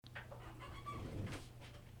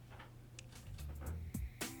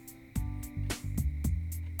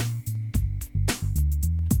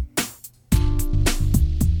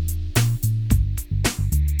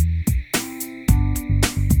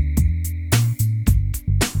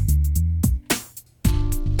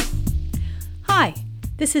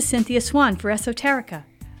This is Cynthia Swan for Esoterica,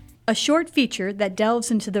 a short feature that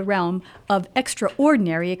delves into the realm of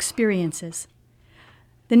extraordinary experiences.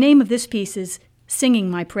 The name of this piece is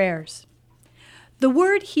Singing My Prayers. The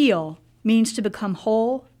word heal means to become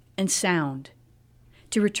whole and sound,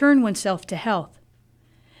 to return oneself to health.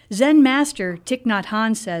 Zen master Thich Nhat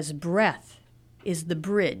Hanh says breath is the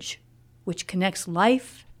bridge which connects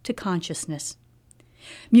life to consciousness.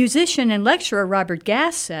 Musician and lecturer Robert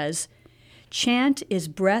Gass says, chant is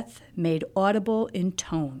breath made audible in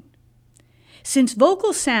tone. Since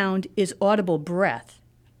vocal sound is audible breath,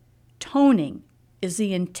 toning is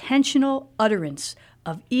the intentional utterance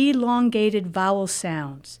of elongated vowel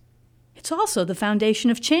sounds. It's also the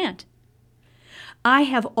foundation of chant. I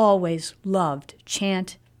have always loved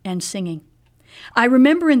chant and singing. I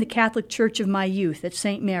remember in the Catholic Church of my youth at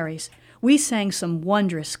St. Mary's, we sang some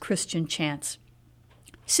wondrous Christian chants.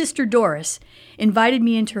 Sister Doris invited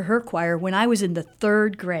me into her choir when I was in the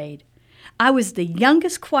 3rd grade. I was the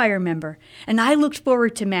youngest choir member, and I looked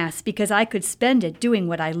forward to Mass because I could spend it doing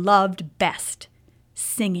what I loved best,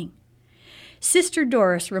 singing. Sister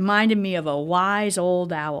Doris reminded me of a wise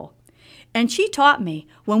old owl, and she taught me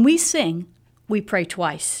when we sing, we pray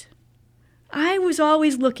twice. I was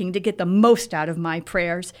always looking to get the most out of my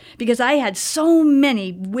prayers because I had so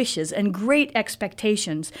many wishes and great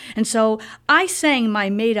expectations, and so I sang my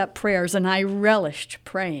made-up prayers and I relished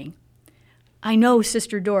praying. I know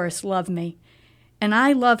Sister Doris loved me, and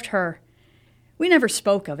I loved her. We never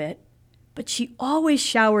spoke of it, but she always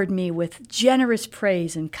showered me with generous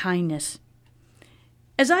praise and kindness.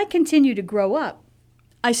 As I continued to grow up,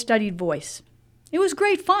 I studied voice. It was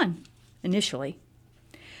great fun, initially.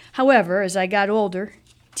 However, as I got older,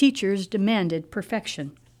 teachers demanded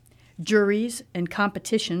perfection. Juries and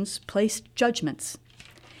competitions placed judgments.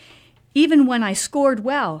 Even when I scored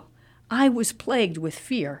well, I was plagued with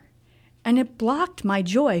fear, and it blocked my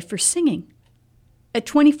joy for singing. At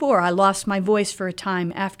 24, I lost my voice for a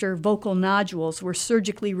time after vocal nodules were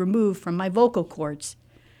surgically removed from my vocal cords.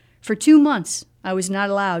 For 2 months, I was not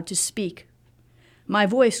allowed to speak. My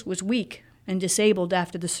voice was weak and disabled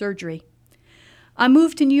after the surgery. I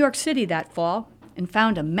moved to New York City that fall and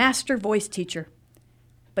found a master voice teacher,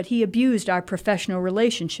 but he abused our professional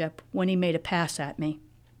relationship when he made a pass at me.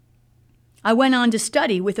 I went on to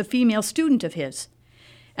study with a female student of his,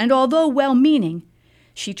 and although well-meaning,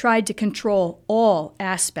 she tried to control all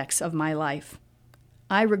aspects of my life.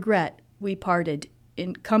 I regret we parted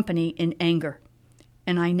in company in anger,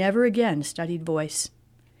 and I never again studied voice.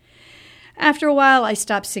 After a while, I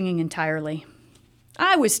stopped singing entirely.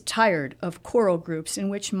 I was tired of choral groups in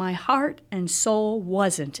which my heart and soul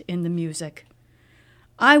wasn't in the music.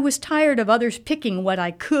 I was tired of others picking what I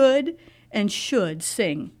could and should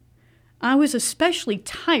sing. I was especially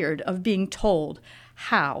tired of being told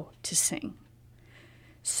how to sing.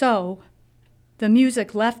 So, the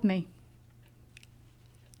music left me.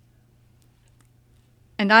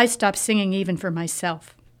 And I stopped singing even for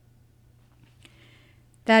myself.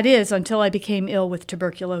 That is, until I became ill with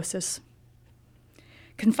tuberculosis.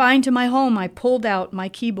 Confined to my home, I pulled out my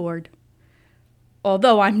keyboard.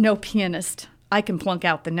 Although I'm no pianist, I can plunk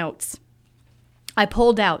out the notes. I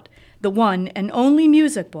pulled out the one and only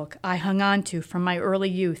music book I hung on to from my early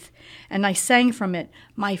youth, and I sang from it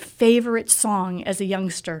my favorite song as a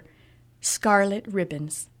youngster, Scarlet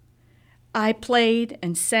Ribbons. I played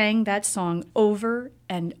and sang that song over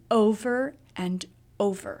and over and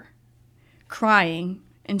over, crying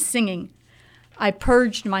and singing. I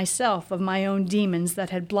purged myself of my own demons that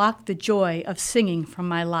had blocked the joy of singing from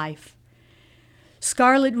my life.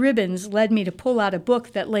 Scarlet Ribbons led me to pull out a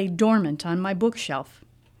book that lay dormant on my bookshelf.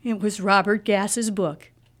 It was Robert Gass's book,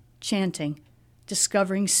 Chanting,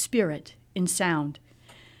 Discovering Spirit in Sound.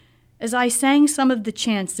 As I sang some of the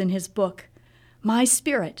chants in his book, my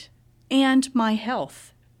spirit and my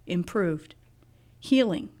health improved.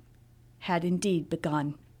 Healing had indeed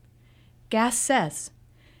begun. Gass says,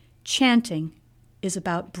 chanting is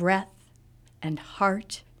about breath and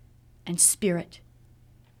heart and spirit.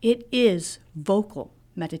 It is vocal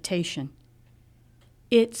meditation.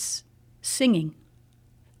 It's singing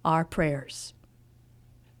our prayers.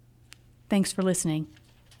 Thanks for listening.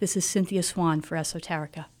 This is Cynthia Swan for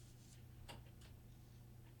Esoterica.